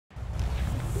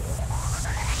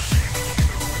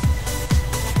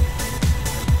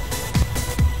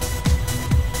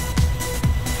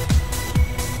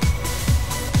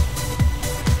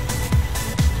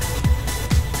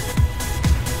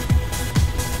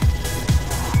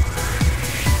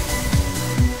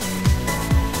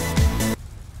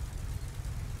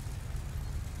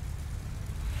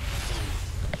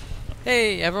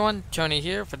Hey everyone, Tony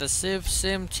here for the Civ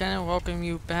Sim channel. Welcome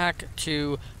you back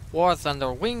to War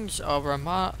Thunder Wings over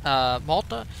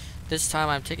Malta. This time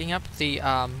I'm taking up the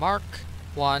Mark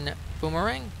 1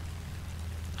 Boomerang,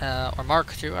 or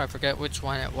Mark 2, I forget which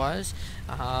one it was,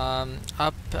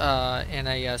 up in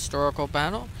a historical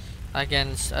battle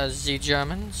against the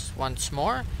Germans once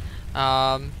more.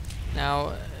 Now,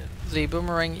 the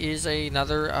Boomerang is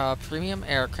another premium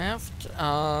aircraft.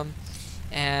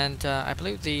 And I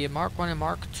believe the Mark 1 and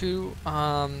Mark 2,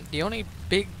 the only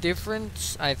big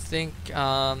difference, I think, the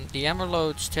ammo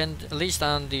loads tend, at least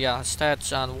on the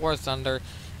stats on War Thunder,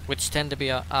 which tend to be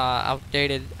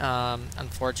outdated,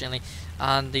 unfortunately.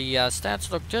 On the stats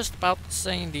look just about the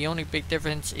same. The only big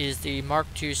difference is the Mark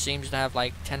 2 seems to have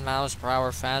like 10 miles per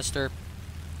hour faster,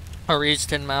 or is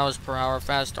 10 miles per hour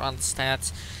faster on the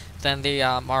stats than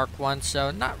the Mark 1,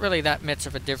 so not really that much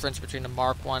of a difference between the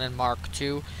Mark 1 and Mark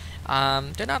 2.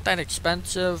 They're not that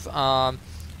expensive.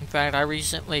 In fact, I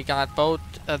recently got both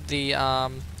of the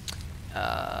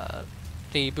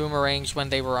boomerangs when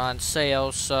they were on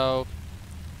sale, so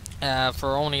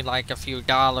for only like a few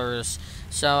dollars.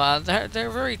 So they're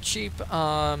very cheap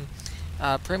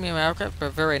premium aircraft,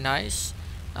 but very nice.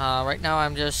 Right now,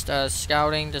 I'm just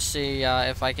scouting to see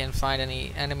if I can find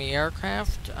any enemy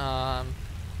aircraft. I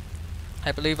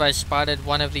believe I spotted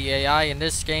one of the AI. In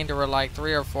this game, there were like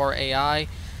 3 or 4 AI.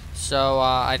 So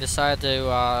I decided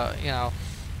to,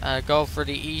 go for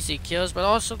the easy kills, but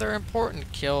also they're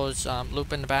important kills.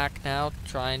 Looping back now,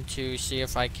 trying to see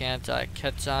if I can't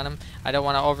catch on them. I don't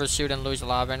want to overshoot and lose a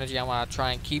lot of energy. I want to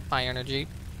try and keep my energy.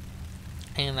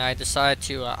 And I decided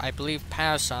to, I believe,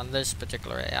 pass on this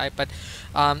particular AI. But,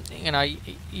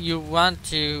 you want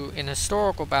to, in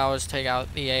historical battles, take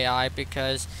out the AI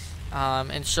because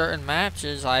in certain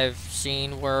matches I've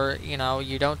seen where,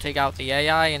 you don't take out the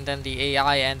AI and then the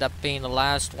AI end up being the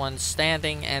last one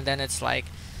standing, and then it's like,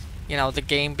 the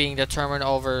game being determined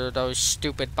over those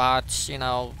stupid bots,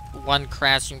 one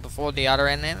crashing before the other,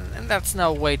 and that's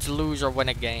no way to lose or win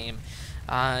a game,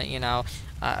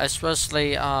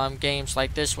 especially games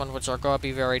like this one, which are going to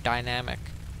be very dynamic.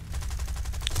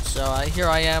 So here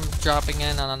I am dropping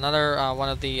in on another one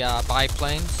of the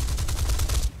biplanes.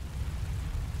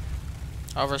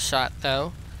 Overshot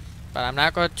though, but I'm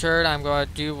not going to turn. I'm going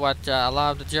to do what a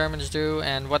lot of the Germans do,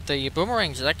 and what the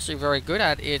Boomerang is actually very good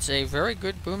at. It's a very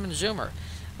good boom and zoomer,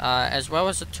 as well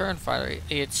as a turn fighter.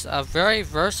 It's a very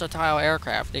versatile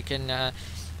aircraft. It can,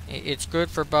 it's good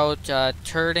for both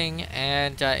turning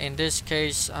and, in this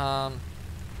case,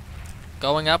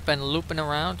 going up and looping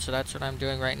around. So that's what I'm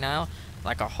doing right now,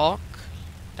 like a hawk.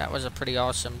 That was a pretty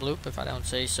awesome loop, if I don't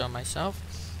say so myself.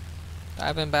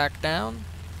 Diving back down.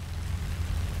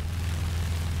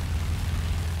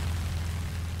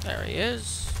 There he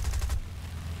is.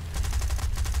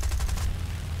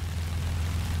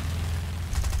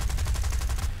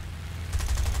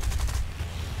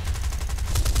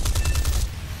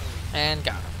 And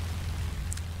got him.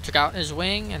 Took out his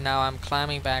wing, and now I'm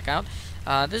climbing back out.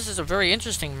 This is a very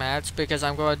interesting match because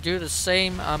I'm going to do the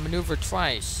same maneuver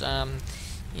twice.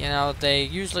 They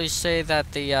usually say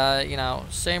that the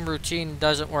same routine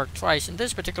doesn't work twice. In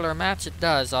this particular match, it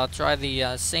does. I'll try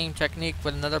the same technique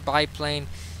with another biplane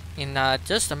in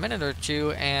just a minute or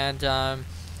two, and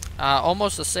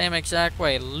almost the same exact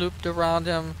way. Looped around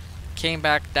him, came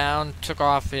back down, took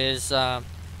off his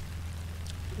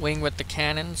wing with the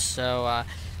cannons. So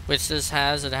which this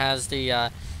has, it has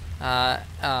the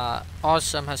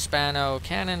awesome Hispano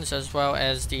cannons as well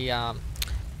as the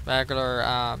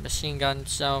regular machine gun.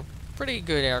 So pretty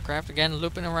good aircraft. Again,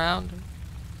 looping around.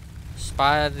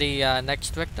 Spotted the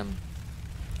next victim.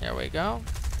 There we go.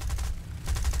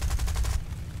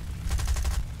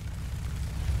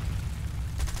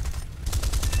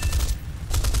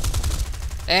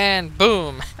 And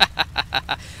boom!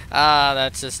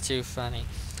 That's just too funny.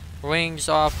 Wings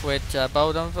off with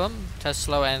both of them,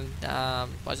 Tesla and,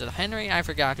 was it Henry? I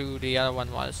forgot who the other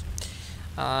one was.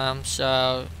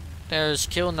 So there's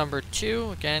kill number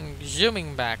 2. Again,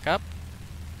 zooming back up.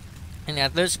 And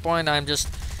at this point, I'm just,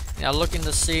 looking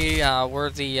to see where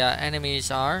the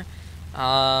enemies are.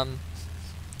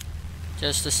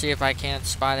 Just to see if I can't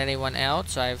spot anyone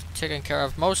else. I've taken care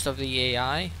of most of the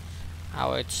AI.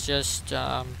 How it's just,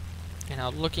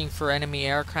 looking for enemy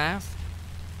aircraft.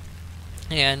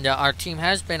 And our team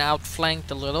has been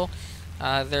outflanked a little.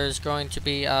 There's going to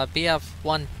be a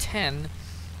BF-110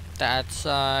 that's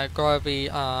going to be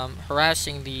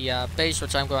harassing the base,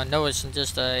 which I'm going to notice in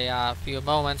just a few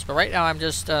moments. But right now I'm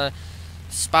just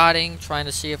spotting, trying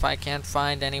to see if I can't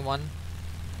find anyone.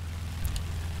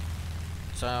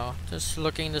 So just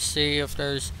looking to see if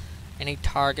there's any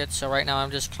targets. So right now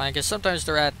I'm just playing, because sometimes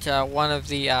they're at one of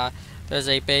the there's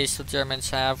a base the Germans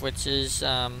have, which is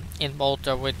in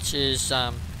Malta, which is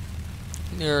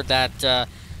near that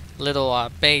little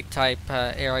bay type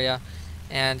area,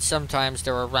 and sometimes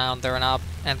they're around there,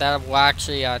 and that will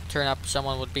actually turn up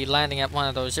someone would be landing at one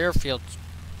of those airfields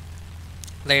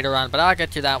later on, but I'll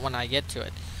get to that when I get to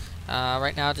it.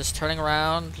 Right now just turning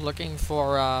around looking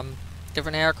for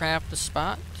different aircraft to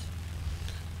spot.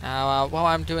 Now while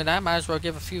I'm doing that, might as well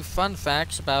give a few fun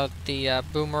facts about the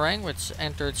Boomerang, which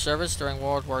entered service during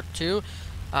World War II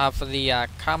for the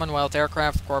Commonwealth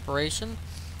Aircraft Corporation.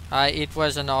 It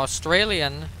was an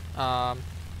Australian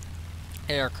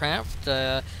aircraft,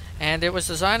 and it was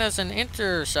designed as an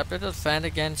interceptor to defend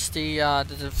against to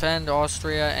defend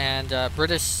Austria and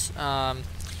British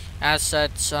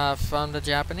assets from the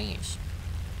Japanese.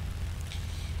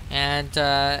 And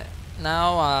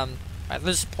now, at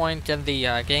this point in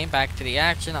the game, back to the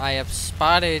action, I have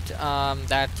spotted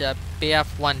that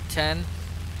BF-110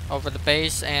 over the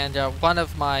base, and one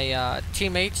of my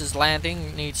teammates is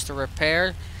landing, needs to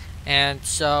repair. And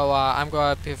so I'm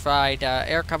going to provide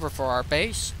air cover for our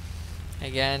base.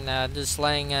 Again, just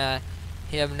letting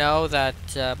him know that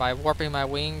by warping my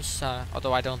wings,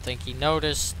 although I don't think he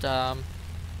noticed,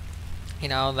 you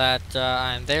know, that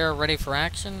I'm there ready for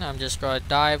action. I'm just going to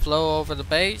dive low over the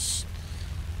base,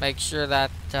 make sure that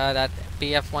that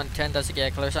BF-110 doesn't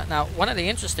get a clear shot. Now, one of the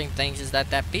interesting things is that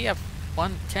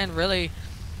BF-110 really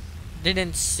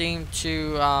didn't seem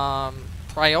to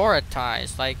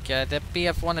prioritize. Like the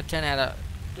BF-110 had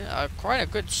quite a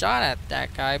good shot at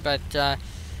that guy, but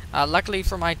luckily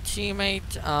for my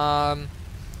teammate,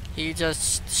 he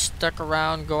just stuck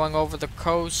around going over the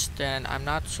coast, and I'm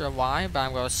not sure why, but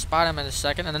I'm going to spot him in a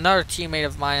second. And another teammate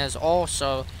of mine has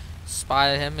also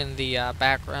spotted him in the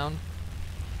background,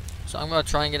 so I'm going to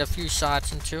try and get a few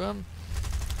shots into him.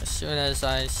 As soon as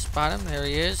I spot him, there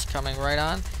he is, coming right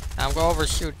on. Now I'm going to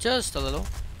overshoot just a little.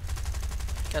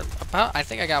 I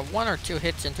think I got 1 or 2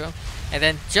 hits into him, and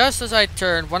then just as I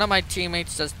turned, one of my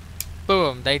teammates just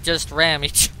boom, they just ram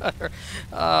each other.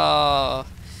 Oh,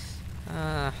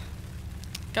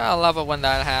 gotta love it when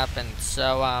that happens.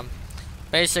 So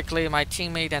basically my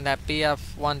teammate and that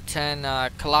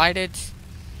BF-110 collided.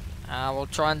 We'll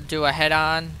try and do a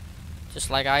head-on just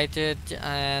like I did,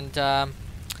 and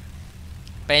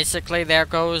basically there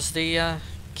goes the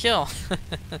kill.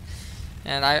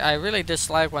 And I really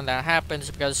dislike when that happens,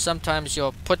 because sometimes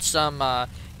you'll put some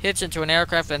hits into an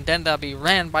aircraft and then they'll be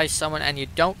ran by someone and you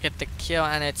don't get the kill,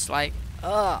 and it's like,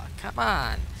 oh, come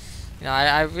on. You know,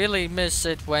 I really miss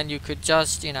it when you could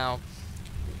just, you know,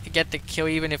 get the kill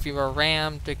even if you were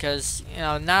rammed, because, you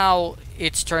know, now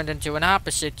it's turned into an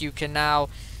opposite. You can now,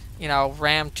 you know,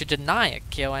 ram to deny a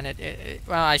kill, and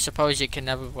well, I suppose you can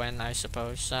never win, I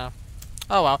suppose, so,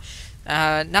 oh well.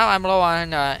 Now I'm low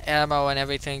on ammo and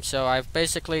everything, so I've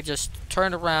basically just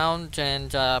turned around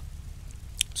and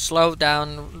slowed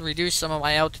down, reduced some of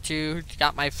my altitude,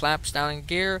 got my flaps down in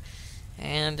gear,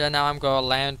 and now I'm going to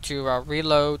land to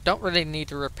reload. Don't really need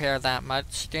to repair that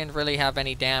much, didn't really have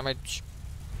any damage,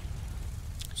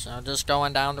 so just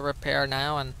going down to repair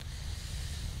now, and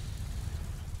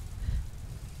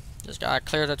just got to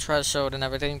clear the threshold and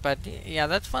everything. But yeah,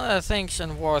 that's one of the things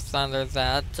in War Thunder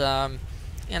that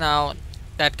you know,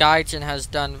 that Gaijin has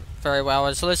done very well. I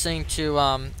was listening to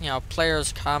you know,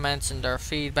 players' comments and their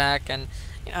feedback, and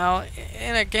you know,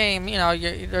 in a game, you know,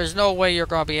 there's no way you're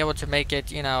going to be able to make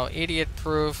it, you know,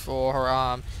 idiot-proof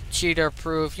or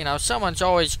cheater-proof. You know, someone's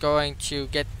always going to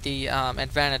get the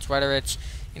advantage, whether it's,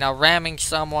 you know, ramming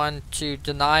someone to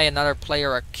deny another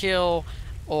player a kill,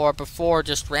 or before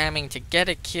just ramming to get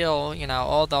a kill. You know,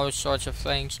 all those sorts of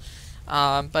things.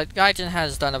 But Gaijin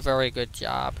has done a very good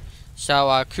job.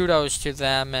 So kudos to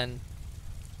them and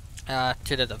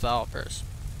to the developers.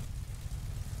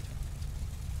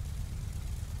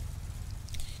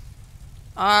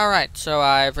 Alright, so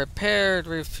I've repaired,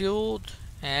 refueled,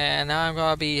 and now I'm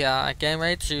going to be getting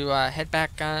ready to head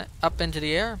back up into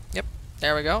the air. Yep,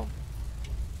 there we go.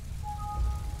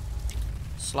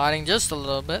 Sliding just a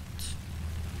little bit.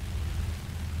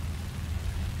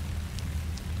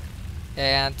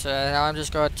 And now I'm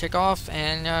just going to take off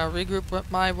and regroup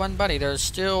with my one buddy. There's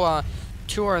still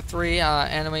 2 or 3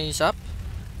 enemies up.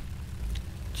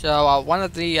 So one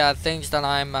of the things that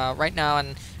I'm right now,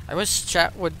 and I wish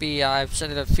chat would be, I've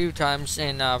said it a few times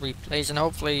in replays, and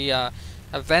hopefully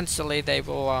eventually they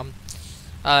will,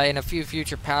 in a few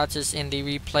future patches in the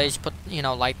replays, put, you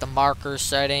know, like the marker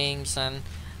settings and,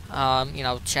 you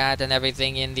know, chat and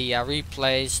everything in the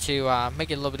replays to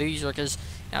make it a little bit easier, because,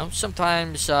 you know,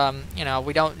 sometimes, you know,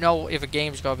 we don't know if a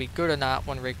game's going to be good or not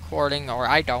when recording, or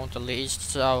I don't at least,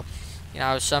 so, you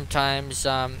know, sometimes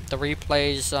the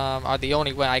replays are the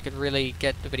only way I could really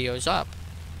get the videos up.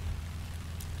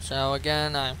 So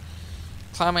again, I'm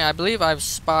climbing. I believe I've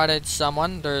spotted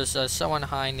someone. There's someone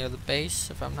high near the base,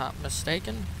 if I'm not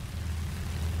mistaken.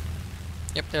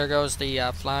 Yep, there goes the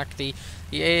flak. The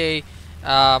AA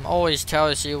always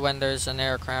tells you when there's an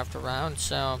aircraft around.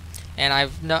 So, and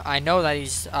I know that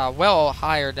he's well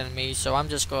higher than me. So I'm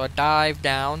just gonna dive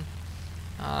down,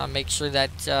 make sure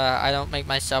that I don't make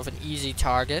myself an easy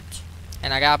target.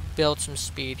 And I gotta build some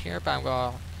speed here, but I'm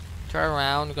gonna turn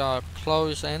around, gonna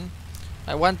close in.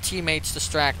 My one teammate's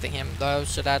distracting him though,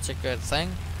 so that's a good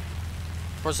thing.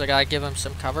 Of course, I gotta give him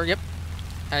some cover. Yep,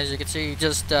 as you can see, he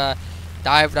just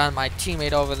dived on my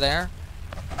teammate over there.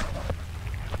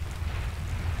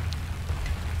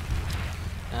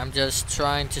 I'm just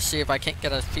trying to see if I can't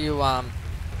get a few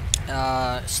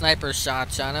sniper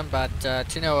shots on him, but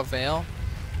to no avail.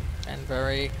 And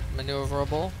very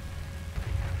maneuverable.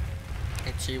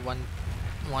 HE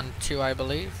 112, I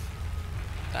believe.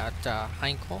 That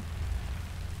Heinkel,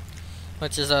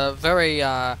 which is a very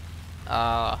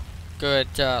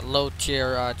good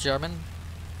low-tier German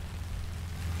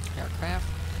aircraft.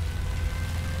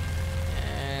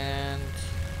 And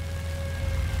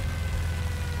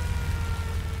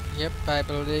yep, I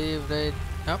believe they...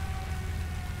 Nope,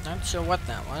 not sure what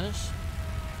that was.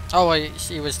 Oh,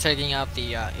 he was taking out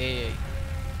the AA,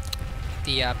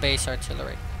 the base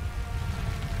artillery.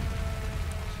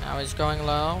 Now he's going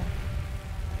low.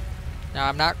 Now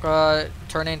I'm not going to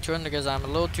turn into him because I'm a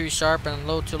little too sharp and a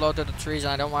little too low to the trees,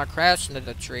 and I don't want to crash into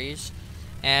the trees.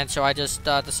 And so I just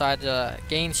decided to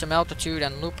gain some altitude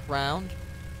and loop around.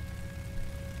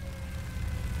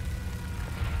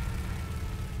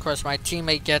 Of course, my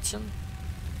teammate gets him.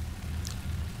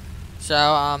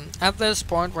 So at this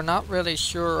point, we're not really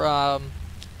sure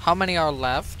how many are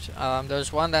left.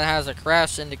 There's one that has a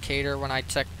crash indicator when I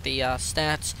checked the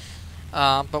stats.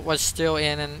 But was still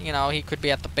in, and you know, he could be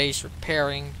at the base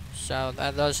repairing, so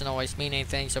that doesn't always mean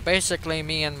anything. So basically,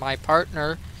 me and my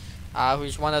partner,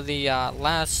 who's one of the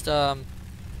last of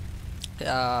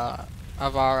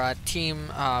our team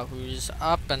who's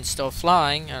up and still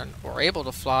flying, or able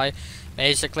to fly,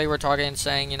 basically we're talking and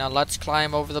saying, you know, let's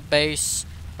climb over the base,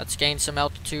 let's gain some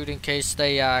altitude in case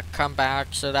they come back,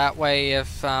 so that way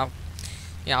if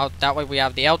you know, that way we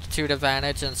have the altitude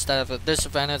advantage instead of a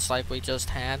disadvantage like we just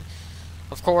had.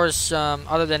 Of course,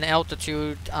 other than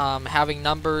altitude, having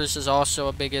numbers is also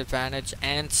a big advantage,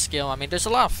 and skill. I mean, there's a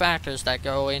lot of factors that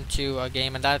go into a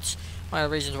game, and that's one of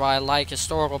the reasons why I like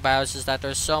historical battles, is that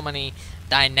there's so many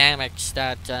dynamics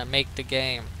that make the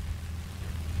game.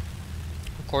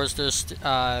 Of course, there's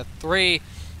 3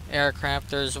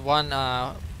 aircraft. There's one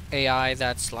AI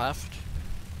that's left,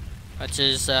 which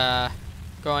is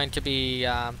going to be,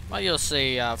 well, you'll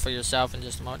see for yourself in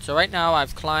just a moment. So right now,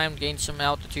 I've climbed, gained some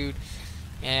altitude,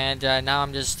 and now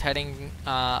I'm just heading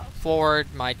forward.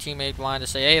 My teammate wanted to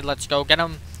say, hey, let's go get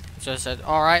him. So I said,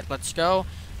 alright, let's go.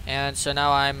 And so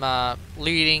now I'm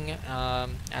leading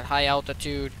at high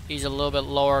altitude. He's a little bit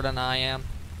lower than I am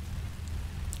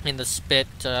in the Spit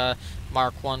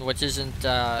Mark 1, which isn't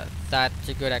that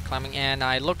good at climbing. And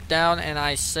I look down and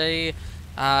I see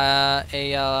a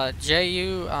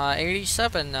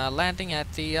Ju-87 landing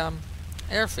at the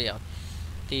airfield.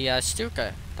 The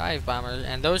Stuka dive bomber,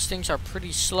 and those things are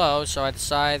pretty slow, so I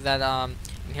decide that and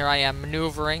here I am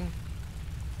maneuvering,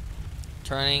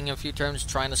 turning a few turns,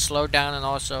 trying to slow down and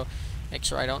also make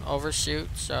sure I don't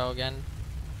overshoot. So again,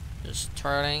 just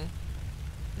turning.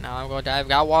 Now I'm going to dive.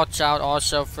 Got to watch out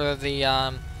also for the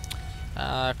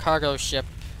cargo ship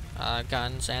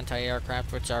guns,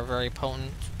 anti-aircraft, which are very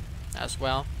potent as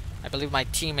well. I believe my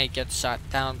teammate gets shot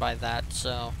down by that,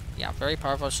 so yeah, very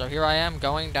powerful. So here I am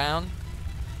going down.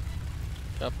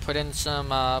 Put in some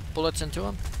bullets into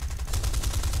him,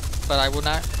 but I will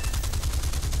not.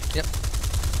 Yep,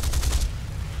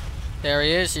 there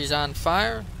he is. He's on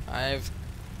fire. I've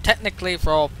technically,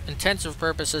 for all intensive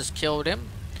purposes, killed him.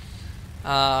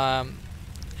 And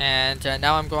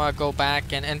now I'm going to go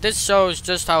back, and this shows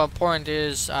just how important it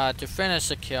is to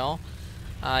finish a kill,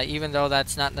 even though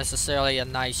that's not necessarily a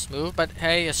nice move. But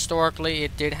hey, historically,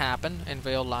 it did happen in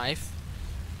real life.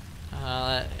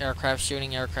 Aircraft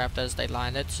shooting aircraft as they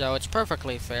landed, so it's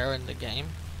perfectly fair in the game.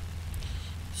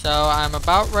 So I'm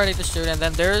about ready to shoot, and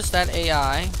then there's that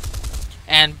AI,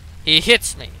 and he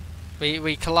hits me.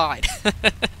 We collide.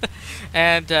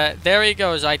 And there he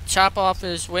goes. I chop off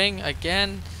his wing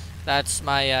again. That's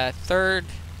my third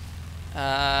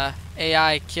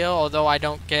AI kill, although I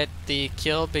don't get the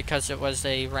kill because it was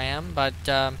a ram. But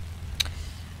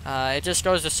It just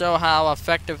goes to show how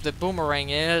effective the boomerang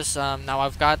is. Now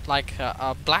I've got like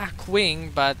a black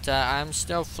wing, but I'm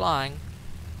still flying.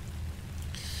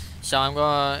 So I'm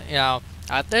going to, you know,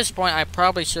 at this point I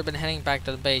probably should have been heading back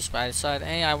to the base, but I decided,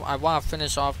 hey, I want to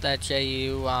finish off that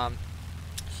JU.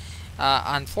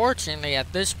 Unfortunately,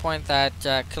 at this point,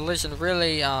 that collision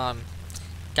really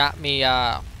got me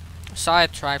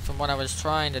sidetracked from what I was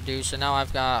trying to do. So now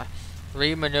I've got to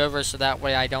re-maneuver so that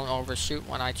way I don't overshoot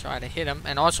when I try to hit him.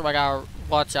 And also I got to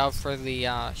watch out for the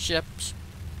ships.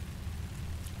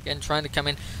 Again, trying to come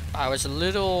in. I was a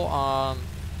little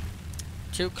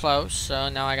too close, so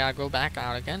now I got to go back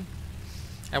out again.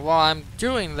 And while I'm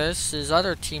doing this, his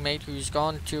other teammate who's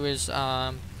gone to his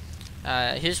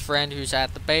friend who's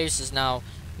at the base is now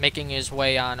making his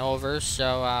way on over.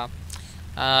 So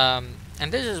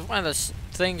and this is one of the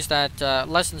things that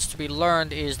lessons to be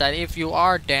learned, is that if you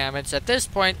are damaged at this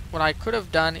point, what I could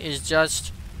have done is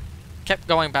just kept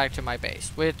going back to my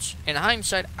base, which in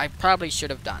hindsight I probably should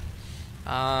have done.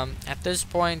 At this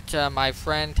point, my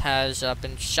friend has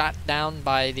been shot down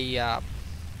by the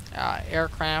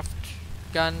aircraft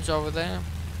guns over there.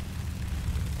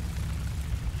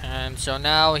 And so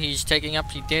now he's taking up.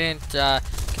 He didn't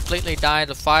completely die.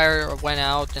 The fire went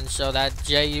out, and so that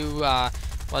JU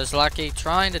was lucky,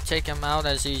 trying to take him out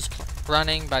as he's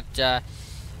running. But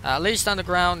at least on the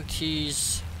ground,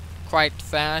 he's quite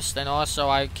fast. And also,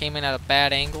 I came in at a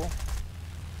bad angle.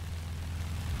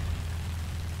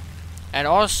 And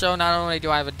also, not only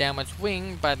do I have a damaged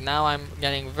wing, but now I'm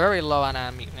getting very low on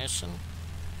ammunition.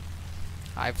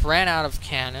 I've ran out of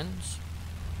cannons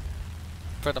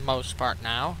for the most part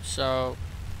now, so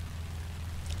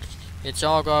it's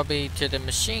all gonna be to the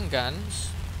machine guns.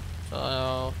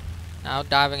 So now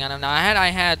diving on them. Now had I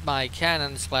had my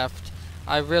cannons left,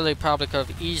 I really probably could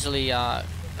have easily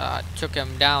took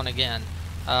him down again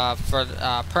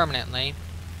permanently,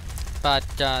 but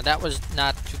that was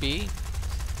not to be.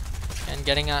 And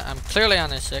getting I'm clearly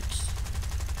on a 6.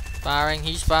 Firing,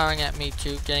 he's firing at me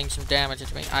too, getting some damage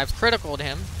into me. I've criticaled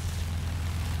him.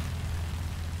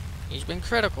 He's been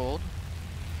criticaled.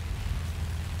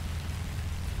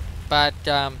 But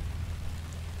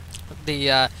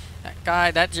the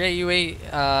guy, that JUE,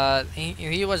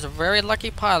 he was a very lucky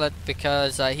pilot,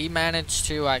 because he managed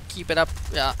to keep it up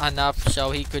enough so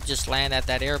he could just land at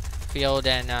that airfield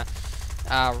and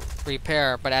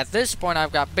repair. But at this point,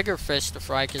 I've got bigger fish to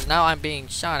fry, because now I'm being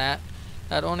shot at.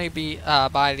 Not only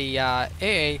by the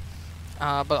AA,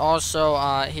 but also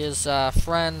his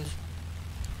friend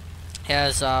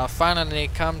has finally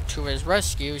come to his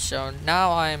rescue. So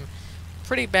now I'm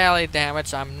pretty badly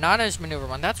damaged. I'm not as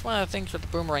maneuverable. And that's one of the things with the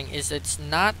boomerang, is it's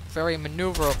not very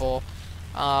maneuverable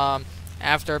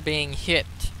after being hit.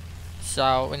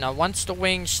 So, you know, once the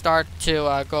wings start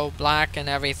to go black and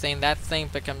everything, that thing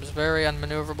becomes very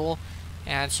unmaneuverable.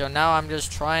 And so now I'm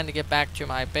just trying to get back to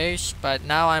my base, but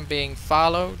now I'm being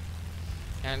followed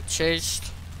and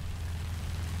chased.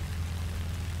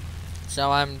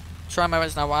 So I'm trying my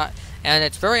best now, and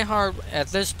it's very hard at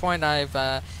this point.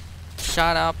 I've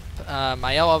shot up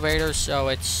my elevator, so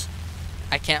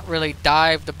I can't really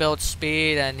dive to build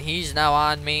speed, and he's now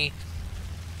on me,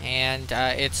 and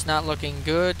it's not looking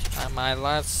good. My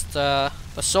last the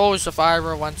sole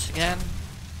survivor once again.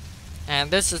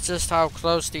 And this is just how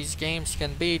close these games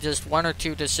can be. Just one or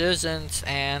two decisions,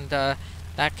 and that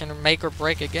can make or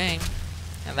break a game.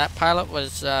 And that pilot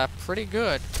was pretty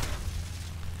good.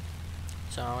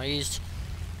 So he's,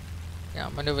 you know,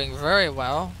 maneuvering very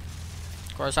well.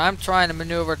 Of course, I'm trying to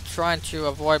maneuver, trying to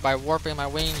avoid by warping my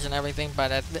wings and everything.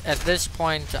 But at this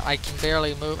point, I can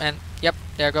barely move. And yep,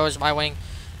 there goes my wing.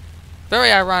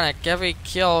 Very ironic. Every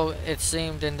kill, it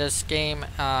seemed, in this game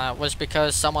was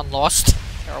because someone lost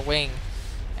their wing.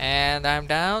 And I'm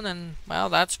down, and well,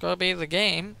 that's going to be the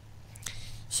game.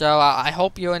 So I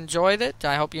hope you enjoyed it.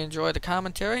 I hope you enjoyed the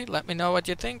commentary. Let me know what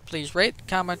you think. Please rate,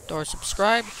 comment, or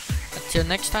subscribe. Until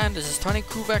next time, this is Tony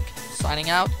Kubek signing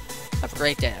out. Have a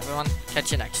great day, everyone.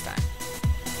 Catch you next time.